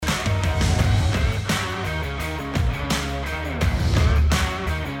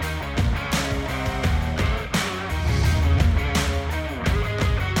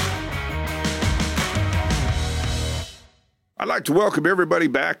like to welcome everybody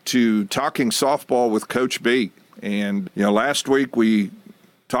back to Talking Softball with Coach B. And, last week we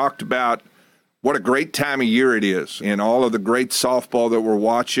talked about what a great time of year it is and all of the great softball that we're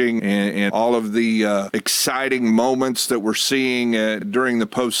watching and all of the exciting moments that we're seeing during the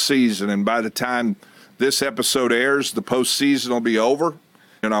postseason. And by the time this episode airs, the postseason will be over.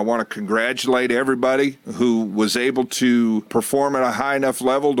 And I want to congratulate everybody who was able to perform at a high enough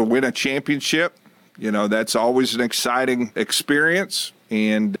level to win a championship. That's always an exciting experience.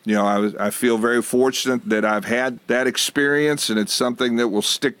 And, I feel very fortunate that I've had that experience, and it's something that will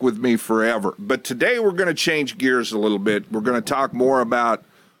stick with me forever. But today we're going to change gears a little bit. We're going to talk more about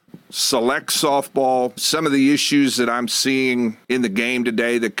select softball, some of the issues that I'm seeing in the game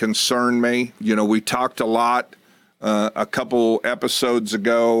today that concern me. We talked a lot a couple episodes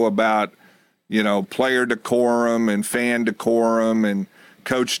ago about, player decorum and fan decorum and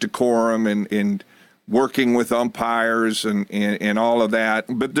coach decorum and working with umpires and all of that.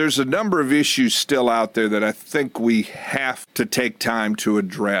 But there's a number of issues still out there that I think we have to take time to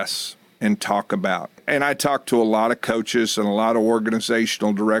address and talk about. And I talked to a lot of coaches and a lot of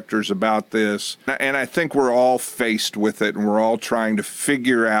organizational directors about this. And I think we're all faced with it, and we're all trying to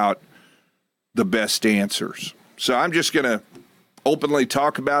figure out the best answers. So I'm just going to openly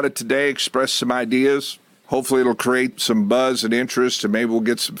talk about it today, express some ideas. Hopefully it'll create some buzz and interest, and maybe we'll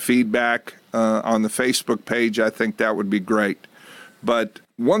get some feedback on the Facebook page. I think that would be great. But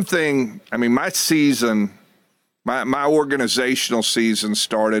one thing, my season, my organizational season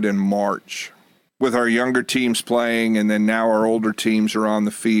started in March with our younger teams playing, and then now our older teams are on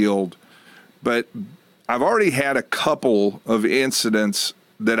the field. But I've already had a couple of incidents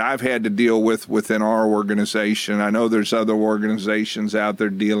that I've had to deal with within our organization. I know there's other organizations out there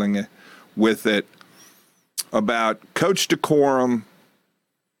dealing with it, about coach decorum,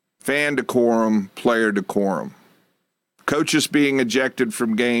 fan decorum, player decorum. Coaches being ejected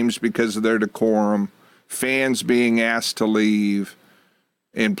from games because of their decorum, fans being asked to leave,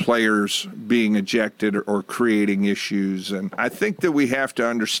 and players being ejected or creating issues. And I think that we have to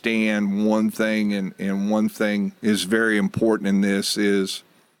understand one thing, and one thing is very important in this, is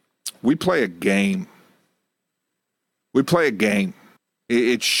we play a game. We play a game.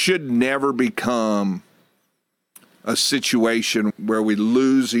 It should never become a situation where we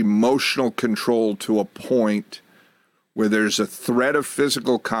lose emotional control to a point where there's a threat of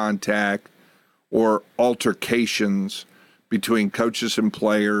physical contact or altercations between coaches and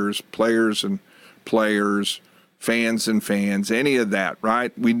players, players and players, fans and fans, any of that,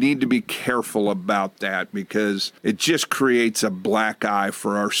 right? We need to be careful about that, because it just creates a black eye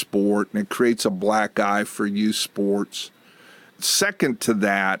for our sport, and it creates a black eye for youth sports. Second to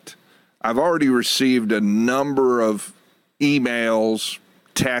that, I've already received a number of emails,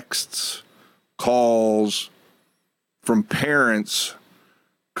 texts, calls from parents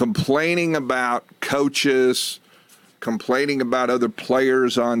complaining about coaches, complaining about other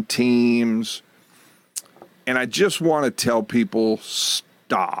players on teams. And I just want to tell people,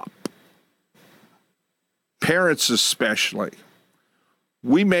 stop. Parents especially.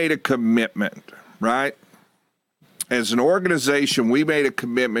 We made a commitment, right? As an organization, we made a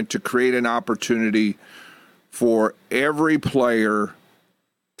commitment to create an opportunity for every player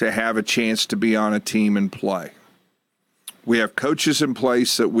to have a chance to be on a team and play. We have coaches in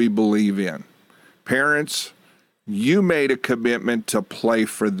place that we believe in. Parents, you made a commitment to play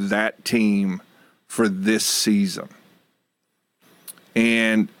for that team for this season.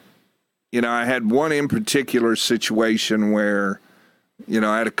 And, I had one in particular situation where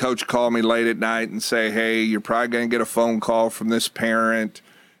I had a coach call me late at night and say, hey, you're probably going to get a phone call from this parent.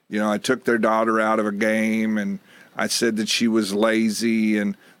 I took their daughter out of a game, and I said that she was lazy,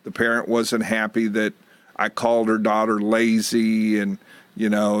 and the parent wasn't happy that I called her daughter lazy, and,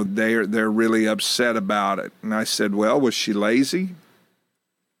 they're really upset about it. And I said, well, was she lazy?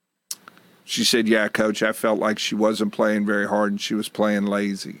 She said, yeah, coach, I felt like she wasn't playing very hard and she was playing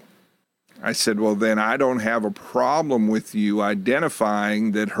lazy. I said, well, then I don't have a problem with you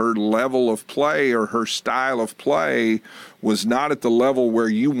identifying that her level of play or her style of play was not at the level where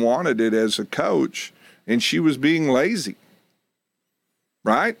you wanted it as a coach, and she was being lazy,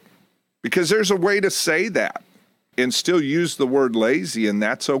 right? Because there's a way to say that and still use the word lazy, and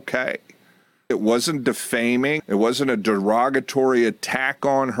that's okay. It wasn't defaming. It wasn't a derogatory attack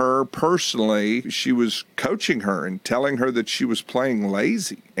on her personally. She was coaching her and telling her that she was playing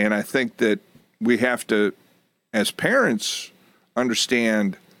lazy. And I think that we have to, as parents,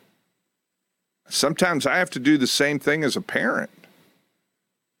 understand sometimes I have to do the same thing as a parent.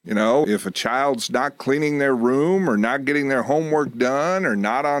 If a child's not cleaning their room or not getting their homework done or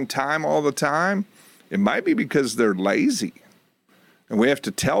not on time all the time, it might be because they're lazy. And we have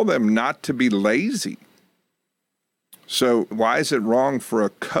to tell them not to be lazy. So why is it wrong for a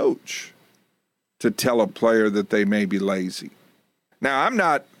coach to tell a player that they may be lazy? Now, I'm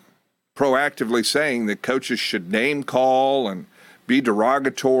not proactively saying that coaches should name call and be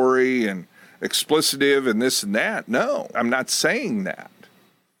derogatory and explicitive and this and that. No, I'm not saying that.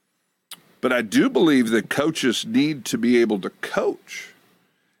 But I do believe that coaches need to be able to coach,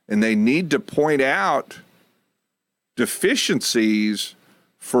 and they need to point out deficiencies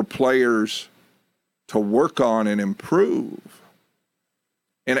for players to work on and improve.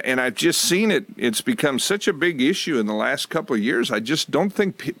 And I've just seen it. It's become such a big issue in the last couple of years. I just don't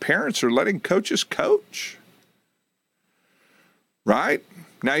think parents are letting coaches coach. Right?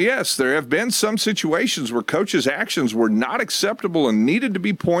 Now, yes, there have been some situations where coaches' actions were not acceptable and needed to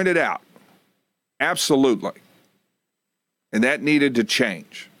be pointed out. Absolutely. And that needed to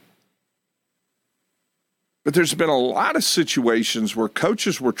change. But there's been a lot of situations where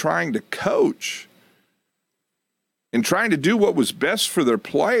coaches were trying to coach and trying to do what was best for their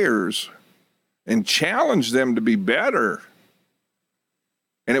players and challenge them to be better.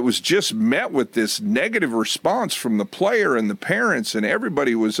 And it was just met with this negative response from the player and the parents, and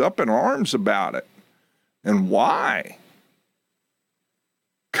everybody was up in arms about it. And why?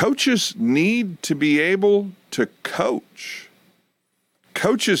 Coaches need to be able to coach.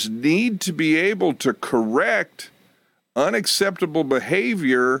 Coaches need to be able to correct unacceptable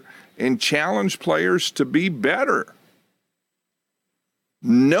behavior and challenge players to be better.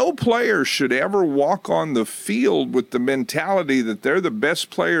 No player should ever walk on the field with the mentality that they're the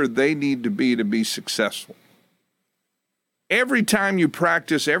best player they need to be successful. Every time you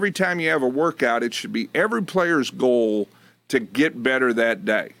practice, every time you have a workout, it should be every player's goal to get better that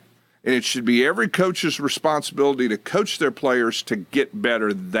day. And it should be every coach's responsibility to coach their players to get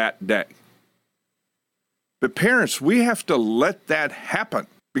better that day. But parents, we have to let that happen,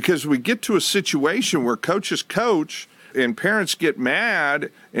 because we get to a situation where coaches coach and parents get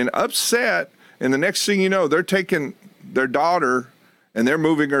mad and upset, and the next thing you know, they're taking their daughter and they're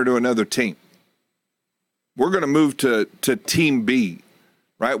moving her to another team. We're going to move to Team B,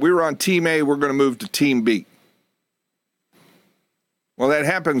 right? We were on Team A, we're going to move to Team B. Well, that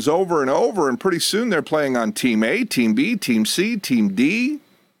happens over and over, and pretty soon they're playing on Team A, Team B, Team C, Team D.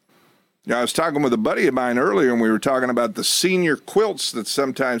 Now, I was talking with a buddy of mine earlier, and we were talking about the senior quilts that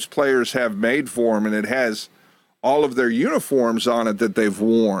sometimes players have made for them, and it has all of their uniforms on it that they've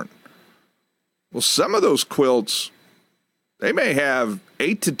worn. Well, some of those quilts, they may have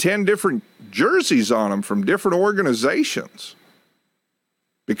 8 to 10 different jerseys on them from different organizations,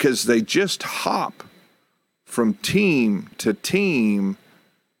 because they just hop from team to team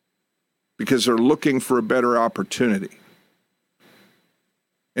because they're looking for a better opportunity.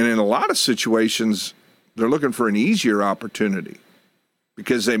 And in a lot of situations, they're looking for an easier opportunity,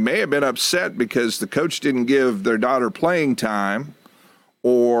 because they may have been upset because the coach didn't give their daughter playing time,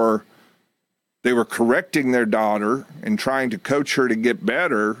 or they were correcting their daughter and trying to coach her to get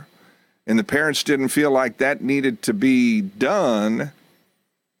better, and the parents didn't feel like that needed to be done,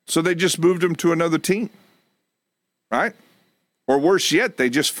 so they just moved them to another team, right? Or worse yet, they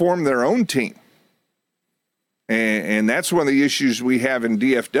just formed their own team. And that's one of the issues we have in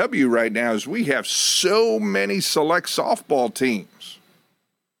DFW right now, is we have so many select softball teams.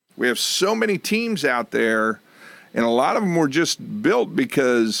 We have so many teams out there, and a lot of them were just built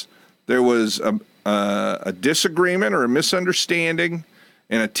because there was a disagreement or a misunderstanding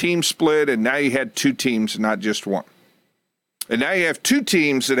and a team split, and now you had two teams, not just one. And now you have two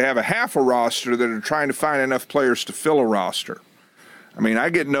teams that have a half a roster that are trying to find enough players to fill a roster. I mean, I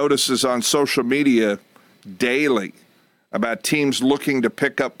get notices on social media daily about teams looking to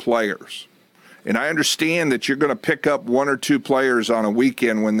pick up players. And I understand that you're going to pick up one or two players on a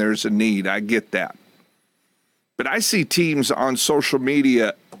weekend when there's a need. I get that. But I see teams on social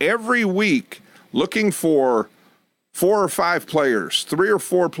media every week looking for 4 or 5 players, 3 or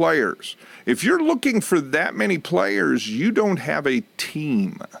 4 players. If you're looking for that many players, you don't have a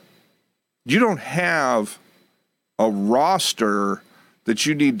team. You don't have a roster that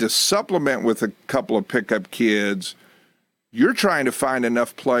you need to supplement with a couple of pickup kids. You're trying to find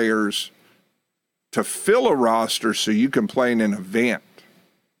enough players to fill a roster so you can play in an event.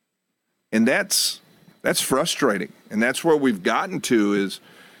 And that's frustrating. And that's where we've gotten to is,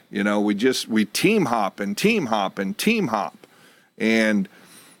 you know, we team hop and team hop and team hop. And,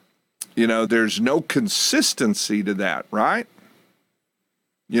 you know, there's no consistency to that, right?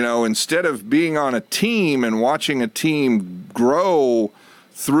 You know, instead of being on a team and watching a team grow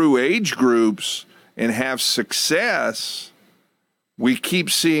through age groups and have success, we keep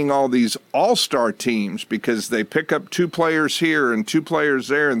seeing all these all-star teams because they pick up 2 players here and 2 players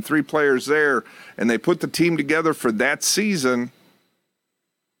there and 3 players there, and they put the team together for that season,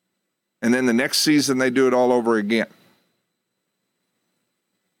 and then the next season they do it all over again.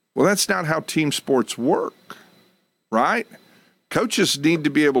 Well, that's not how team sports work, right? Coaches need to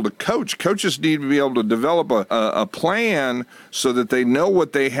be able to coach. Coaches need to be able to develop a plan so that they know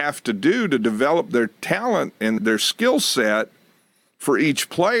what they have to do to develop their talent and their skill set for each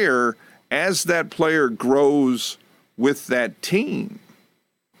player as that player grows with that team.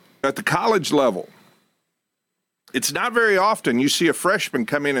 At the college level, it's not very often you see a freshman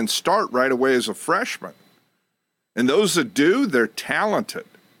come in and start right away as a freshman. And those that do, they're talented.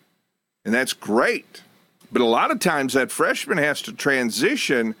 And that's great. But a lot of times that freshman has to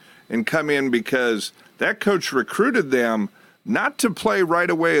transition and come in because that coach recruited them not to play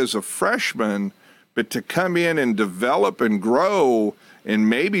right away as a freshman, but to come in and develop and grow and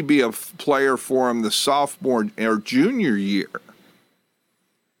maybe be a player for him the sophomore or junior year.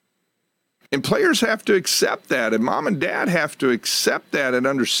 And players have to accept that, and mom and dad have to accept that and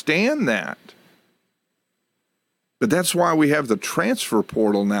understand that. But that's why we have the transfer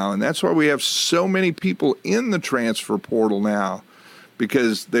portal now, and that's why we have so many people in the transfer portal now,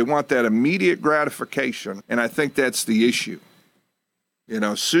 because they want that immediate gratification, and I think that's the issue. You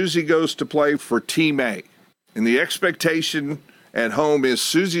know, Susie goes to play for Team A, and the expectation at home is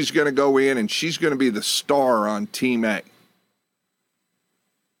Susie's going to go in and she's going to be the star on Team A.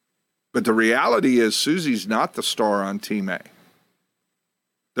 But the reality is Susie's not the star on Team A.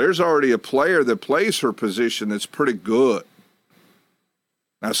 There's already a player that plays her position that's pretty good.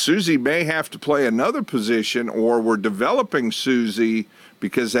 Now, Susie may have to play another position, or we're developing Susie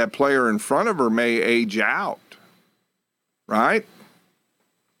because that player in front of her may age out, right?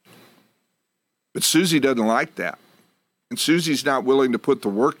 But Susie doesn't like that. And Susie's not willing to put the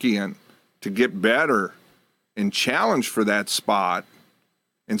work in to get better and challenge for that spot.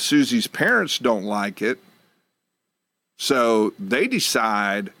 And Susie's parents don't like it. So they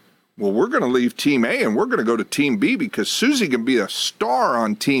decide, well, we're going to leave Team A and we're going to go to Team B because Susie can be a star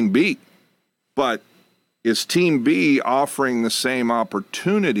on Team B. But is Team B offering the same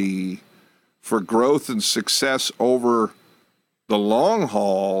opportunity for growth and success over the long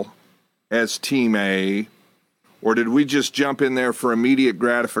haul as Team A? Or did we just jump in there for immediate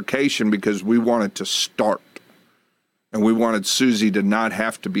gratification because we wanted to start and we wanted Susie to not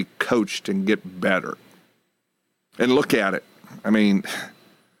have to be coached and get better? And look at it. I mean,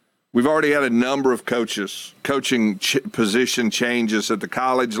 we've already had a number of coaches, coaching position changes at the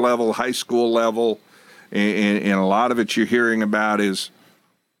college level, high school level, and a lot of it you're hearing about is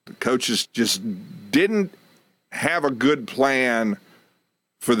the coaches just didn't have a good plan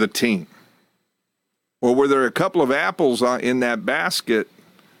for the team. Or were there a couple of apples in that basket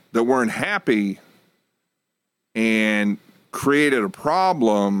that weren't happy and created a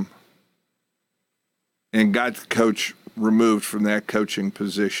problem and got the coach removed from that coaching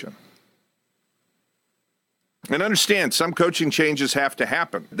position? And understand, some coaching changes have to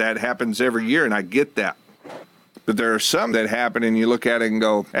happen. That happens every year, and I get that. But there are some that happen, and you look at it and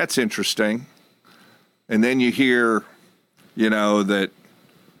go, that's interesting. And then you hear, you know, that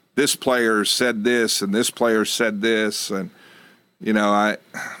this player said this and this player said this. And, you know,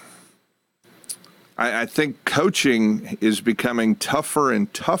 I think coaching is becoming tougher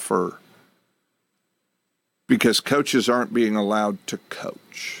and tougher because coaches aren't being allowed to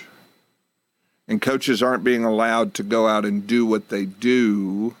coach. And coaches aren't being allowed to go out and do what they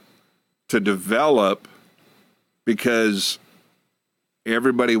do to develop because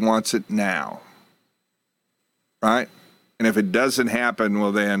everybody wants it now, right? And if it doesn't happen,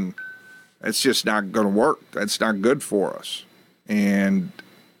 well, then it's just not going to work. That's not good for us. And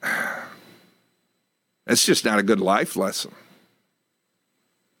it's just not a good life lesson.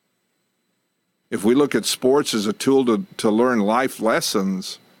 If we look at sports as a tool to learn life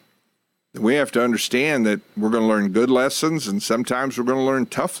lessons, then we have to understand that we're going to learn good lessons and sometimes we're going to learn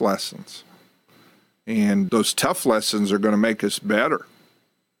tough lessons. And those tough lessons are going to make us better.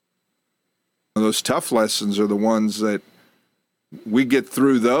 Those tough lessons are the ones that we get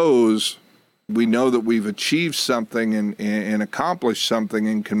through those, we know that we've achieved something and accomplished something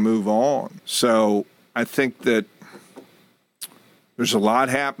and can move on. So I think that there's a lot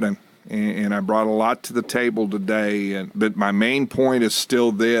happening, and I brought a lot to the table today. But my main point is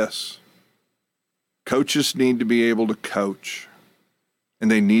still this. Coaches need to be able to coach,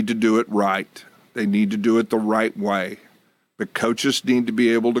 and they need to do it right. They need to do it the right way. But coaches need to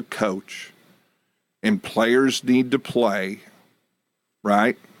be able to coach, and players need to play,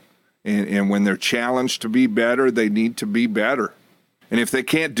 right? And when they're challenged to be better, they need to be better. And if they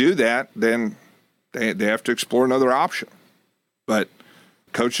can't do that, then they have to explore another option. But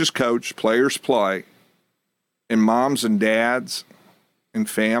coaches coach, players play, and moms and dads and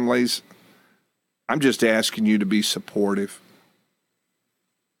families, I'm just asking you to be supportive.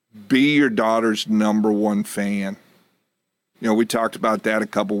 Be your daughter's number one fan. You know, we talked about that a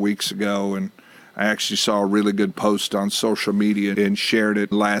couple weeks ago, and I actually saw a really good post on social media and shared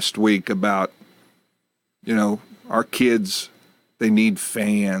it last week about, you know, our kids, they need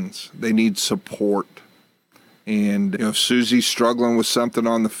fans. They need support. And if Susie's struggling with something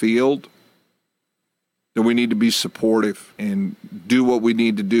on the field, then we need to be supportive and do what we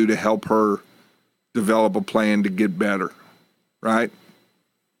need to do to help her develop a plan to get better, right?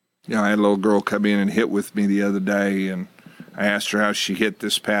 You know, I had a little girl come in and hit with me the other day, and I asked her how she hit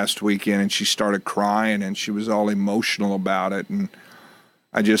this past weekend, and she started crying, and she was all emotional about it. And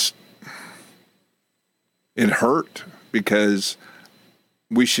it hurt, because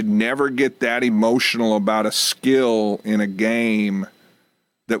we should never get that emotional about a skill in a game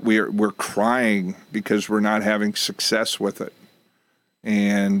that we're crying because we're not having success with it.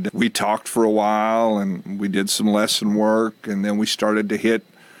 And we talked for a while, and we did some lesson work, and then we started to hit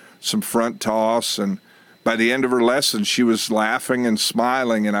some front toss, and by the end of her lesson, she was laughing and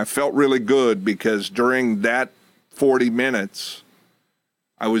smiling, and I felt really good, because during that 40 minutes,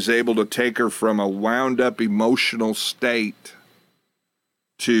 I was able to take her from a wound-up emotional state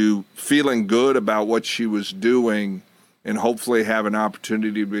to feeling good about what she was doing and hopefully have an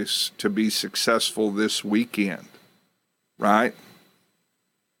opportunity to be successful this weekend, right?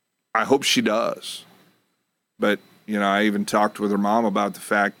 I hope she does. But, you know, I even talked with her mom about the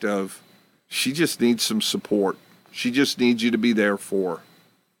fact of she just needs some support. She just needs you to be there for her.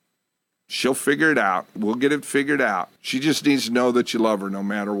 She'll figure it out. We'll get it figured out. She just needs to know that you love her no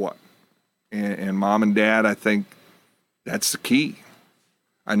matter what. And mom and dad, I think that's the key.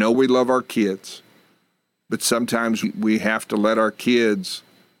 I know we love our kids, but sometimes we have to let our kids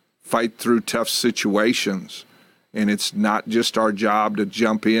fight through tough situations. And it's not just our job to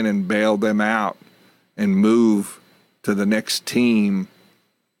jump in and bail them out and move to the next team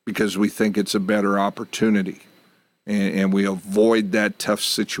because we think it's a better opportunity. And we avoid that tough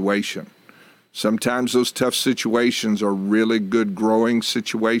situation. Sometimes those tough situations are really good growing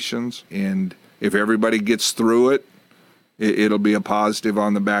situations. And if everybody gets through it, it'll be a positive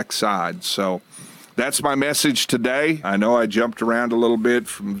on the backside. So that's my message today. I know I jumped around a little bit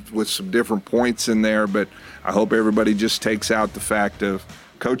with some different points in there, but I hope everybody just takes out the fact of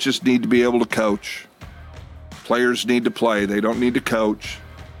coaches need to be able to coach. Players need to play. They don't need to coach.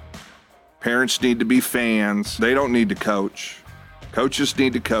 Parents need to be fans. They don't need to coach. Coaches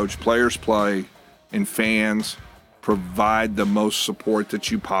need to coach. Players play. And fans provide the most support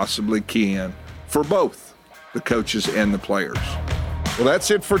that you possibly can for both the coaches and the players. Well,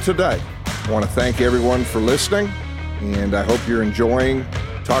 that's it for today. I want to thank everyone for listening, and I hope you're enjoying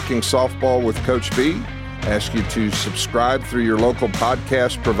Talking Softball with Coach B. I ask you to subscribe through your local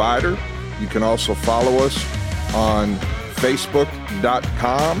podcast provider. You can also follow us on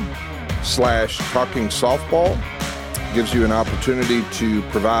Facebook.com/Talking Softball. Gives you an opportunity to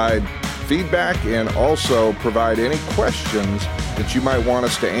provide feedback and also provide any questions that you might want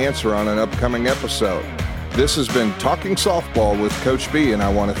us to answer on an upcoming episode. This has been Talking Softball with Coach B, and I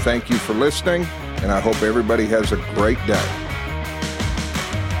want to thank you for listening, and I hope everybody has a great day.